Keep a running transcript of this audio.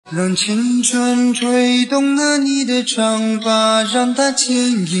让青春吹动了你的长发，让它牵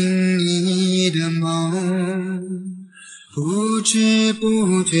引你的梦。不知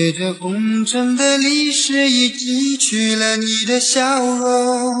不觉，这红尘的历史已记取了你的笑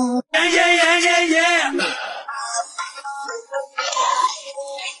容。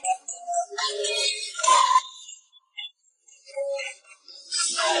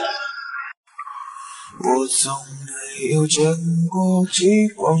我从没有见过极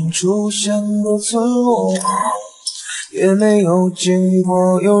光出现的村落，也没有见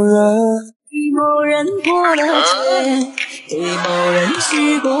过有人与某人过了节，给某人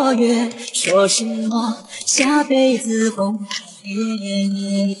许过愿，说什么下辈子红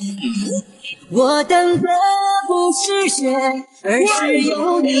叶。我等的不是雪，而是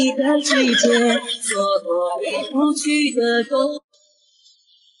有你的季节，错过不去的冬。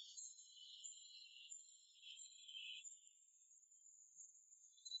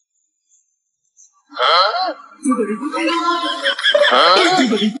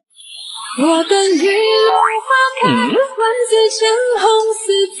我等玉龙花开，万紫千红似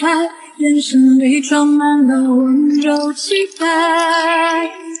彩，人生里装满了温柔期待。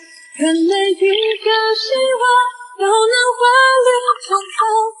看来一个希望都能化流成河，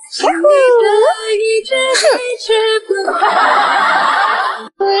心里的一直一直不开。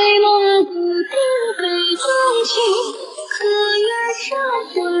为梦不定会钟情，可愿杀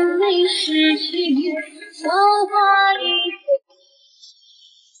魂没事情，韶华一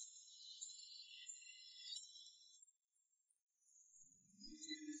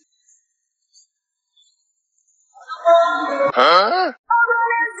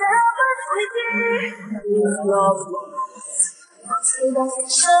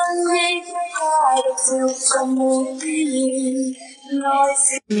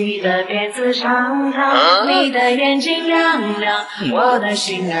你的辫子长长，你的眼睛亮亮，我的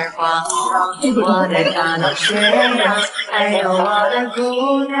心儿慌慌，我的大脑缺氧，还有我的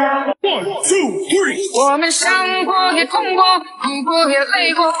姑娘。我们想过也痛过，哭过也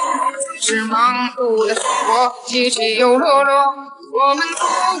累过，只忙碌的生活，起起又落落。我们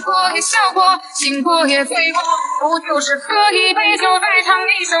哭过也笑过，醒过也醉过，不就是喝一杯酒，再唱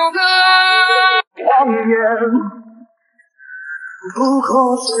一首歌？谎言不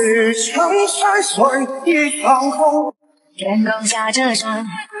过是青山水一场空。天空下着山，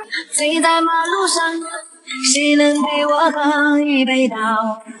醉在马路上，谁能陪我喝一杯到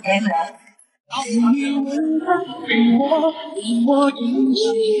天亮？我真心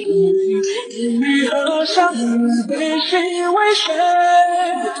与何相为谁为谁？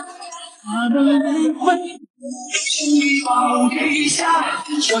他们不会请你抱一下，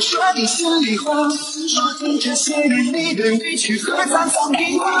说说你心里话，说尽这些年你的委屈和沧桑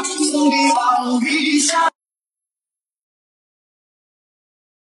变化，请你抱一下。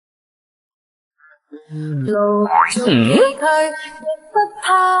路就离开，也不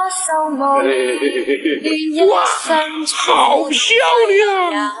怕受磨。哇，好漂亮！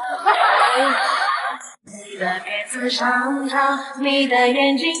你的辫子长长，你的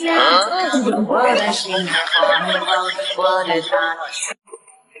眼睛亮亮，我的心儿慌慌，我的大脑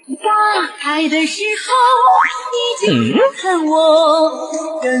刚开的时候，已经恨我，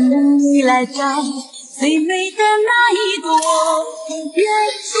等你来摘最美的那一朵，远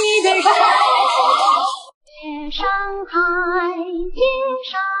去的人。夜上海，夜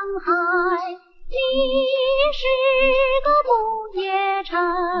上海，你是个不夜城，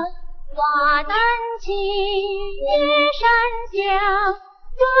花丹青，夜山香，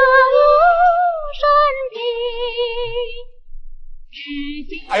各有山平。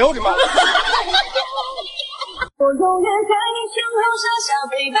哎呦我的妈！我永远在你身后傻笑，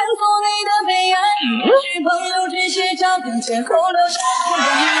陪伴过你的悲哀。也许朋友这些照片前后留下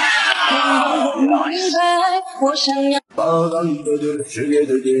不明白，我想要把蓝色的世界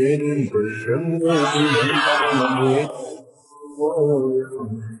的电影本身的不能把你我要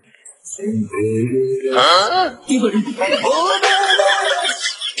请别啊！一个人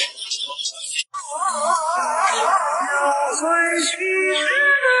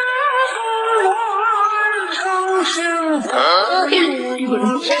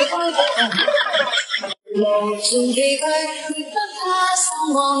请离开，你不怕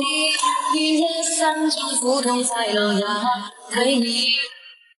丧亡一夜三场苦痛在狼牙陪你。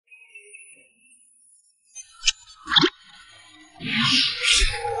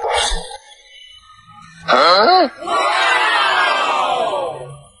啊！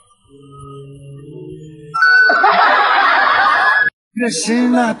可是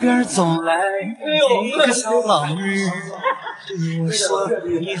那边走来一个小老女，对我说：“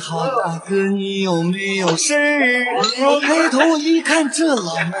你好，大哥，你有没有事儿？”抬头一看，这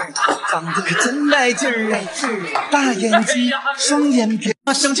老妹儿长得可真带劲儿啊！大眼睛，双眼皮，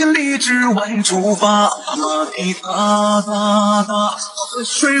向千里只为出发。滴答答答，河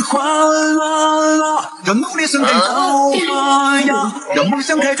水哗啦啦，要努力生根发芽，让梦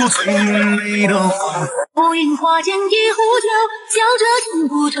想开出最美的花。我樱花间一壶酒，笑着听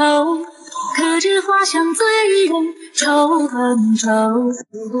不透。可知花香醉人，愁更愁。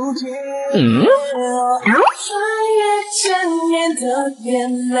穿越千年的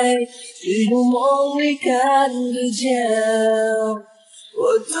眼泪，只有梦里看得见。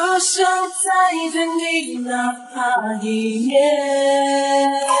我多想再对你哪怕一面，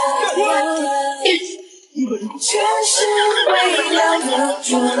全是微亮的灼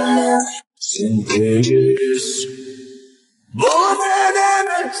亮。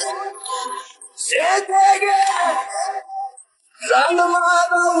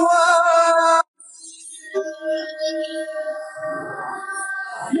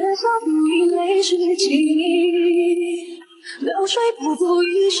月下不语泪是情，流水不负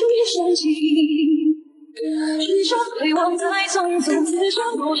一世深情。只想回望在匆匆，此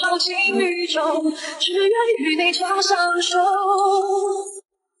生多少情与愁，只愿与你长相守。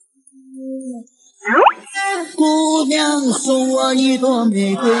姑娘送我一朵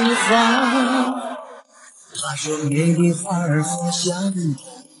玫瑰花，她说美丽花儿好相同，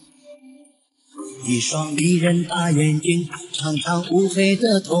一双迷人大眼睛，长长乌黑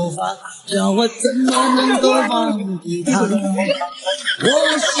的头发，叫我怎么能够忘记她？我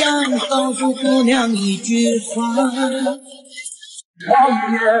想告诉姑娘一句话：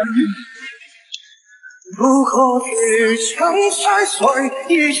如何去承山水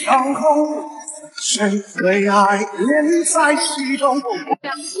一场空？谁为爱恋在其中？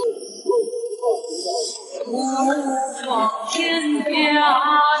天涯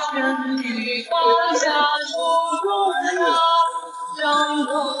尘与花下手中啊，相逢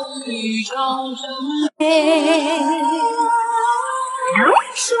一场生悲。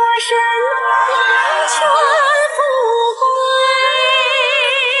说什么全不归，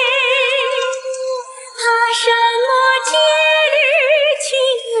怕什么节日情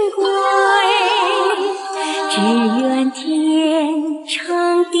归，只愿天长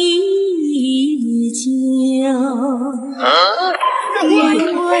地久。愿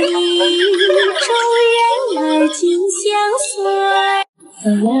我一周人儿紧相随。从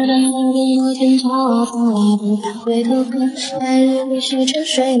来的梦里我天朝，从来不敢回头看。白日里是沉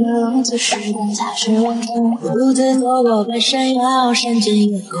睡梦，此时光才是往常。独自走过半山腰，山间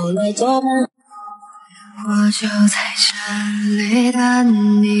有后来作伴。我就在这里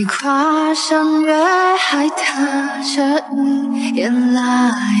等你跨上月海，踏着云烟来。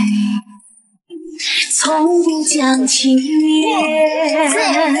从不讲情面，你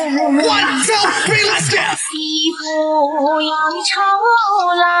不要愁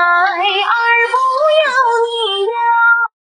来。